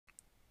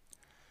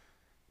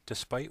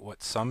Despite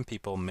what some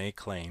people may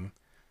claim,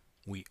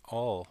 we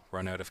all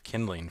run out of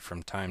kindling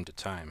from time to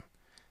time.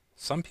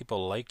 Some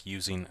people like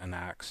using an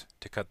axe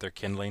to cut their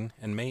kindling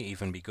and may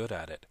even be good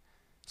at it.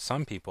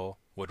 Some people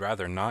would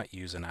rather not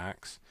use an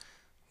axe,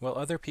 while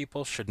other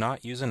people should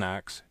not use an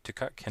axe to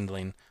cut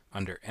kindling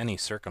under any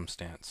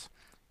circumstance.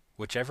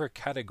 Whichever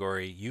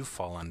category you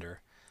fall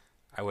under,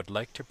 I would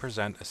like to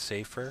present a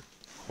safer,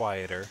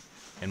 quieter,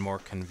 and more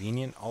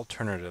convenient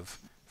alternative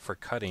for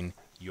cutting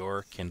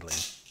your kindling.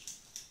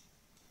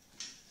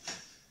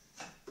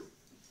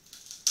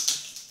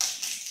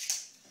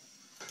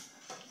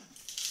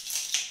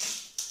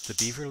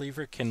 The Beaver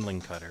Lever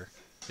Kindling Cutter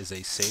is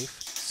a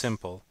safe,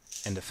 simple,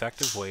 and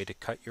effective way to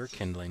cut your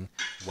kindling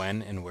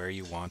when and where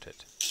you want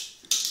it.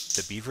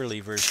 The Beaver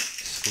Lever's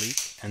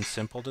sleek and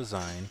simple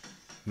design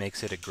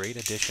makes it a great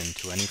addition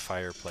to any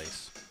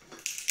fireplace.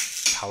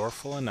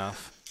 Powerful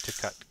enough to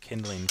cut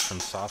kindling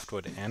from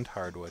softwood and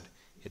hardwood,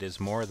 it is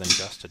more than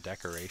just a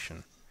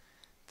decoration.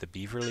 The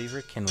Beaver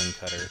Lever Kindling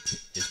Cutter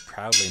is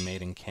proudly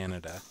made in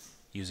Canada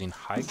using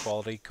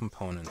high-quality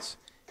components,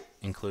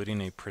 including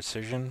a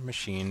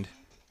precision-machined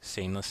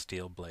stainless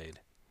steel blade.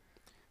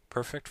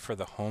 Perfect for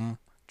the home,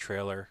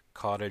 trailer,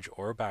 cottage,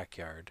 or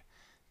backyard,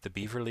 the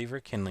Beaver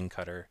Lever Kindling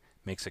Cutter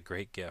makes a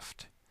great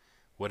gift.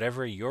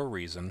 Whatever your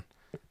reason,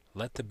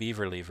 let the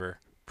Beaver Lever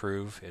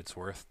prove its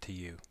worth to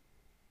you.